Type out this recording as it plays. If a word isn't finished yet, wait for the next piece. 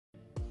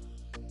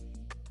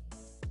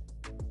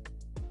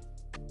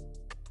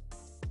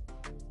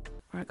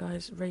Alright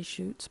guys, Rae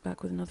Shoots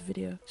back with another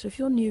video. So if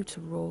you're new to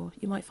RAW,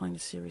 you might find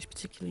this series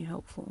particularly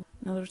helpful.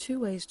 Now there are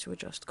two ways to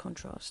adjust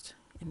contrast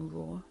in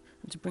RAW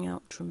and to bring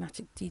out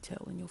dramatic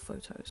detail in your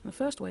photos. And the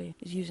first way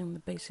is using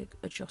the basic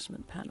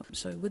adjustment panel.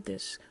 So with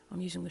this,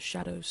 I'm using the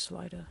shadows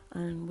slider,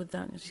 and with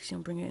that, as you can see,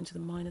 I'm bringing it into the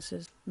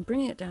minuses. And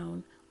bringing it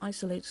down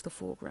isolates the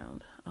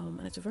foreground,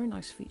 and it's a very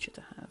nice feature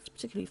to have,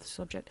 particularly if the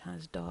subject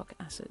has dark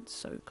assets,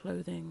 so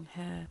clothing,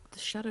 hair. The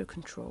shadow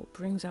control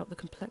brings out the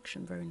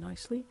complexion very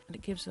nicely, and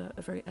it gives a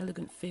very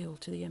elegant feel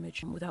to the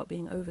image without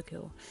being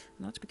overkill.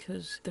 And that's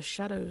because the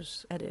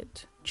shadows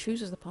edit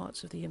chooses the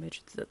parts of the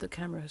image that the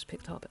camera has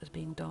picked up as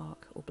being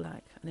dark or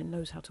black, and it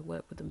knows how to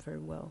work with them very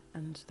well,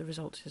 and the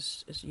result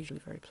is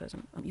usually very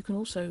pleasant. You can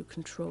also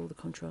control the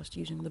contrast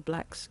using the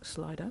blacks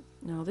slider.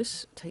 Now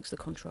this takes the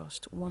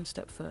contrast one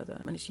step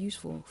further, and it's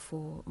useful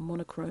for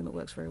monochrome. It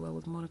works very well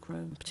with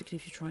monochrome, particularly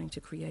if you're trying to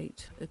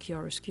create a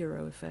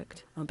chiaroscuro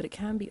effect, but it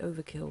can be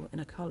overkill in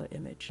a color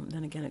image. And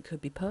then again, it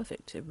could be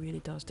perfect. It really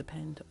does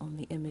depend on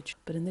the image,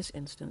 but in this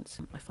instance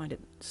I find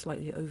it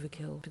slightly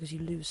overkill because you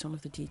lose some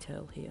of the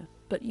detail here.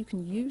 But you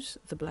can use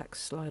the black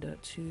slider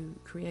to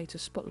create a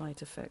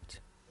spotlight effect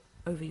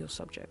over your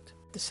subject.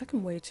 The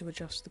second way to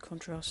adjust the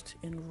contrast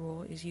in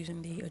RAW is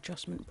using the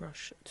adjustment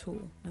brush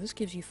tool. Now this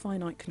gives you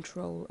finite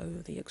control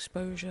over the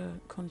exposure,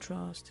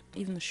 contrast,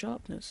 even the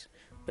sharpness,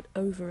 but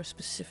over a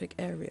specific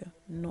area,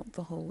 not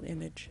the whole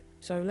image.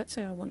 So let's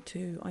say I want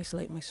to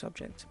isolate my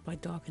subject by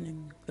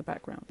darkening the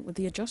background. With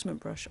the adjustment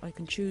brush, I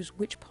can choose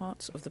which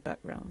parts of the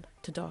background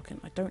to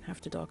darken. I don't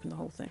have to darken the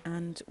whole thing.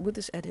 And with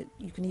this edit,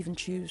 you can even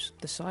choose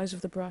the size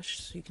of the brush,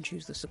 so you can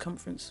choose the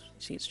circumference.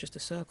 See, it's just a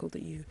circle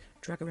that you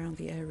drag around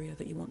the area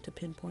that you want to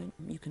pinpoint.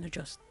 You can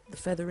adjust the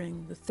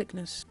feathering, the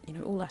thickness,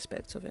 all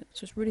aspects of it.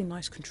 So it's really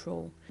nice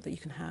control that you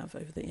can have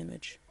over the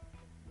image.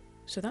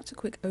 So that's a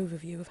quick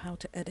overview of how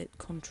to edit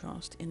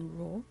contrast in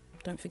RAW.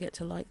 Don't forget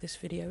to like this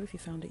video if you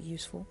found it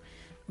useful,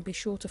 and be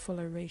sure to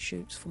follow Rae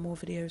Shoots for more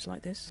videos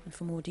like this and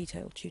for more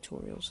detailed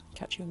tutorials.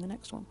 Catch you in the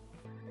next one.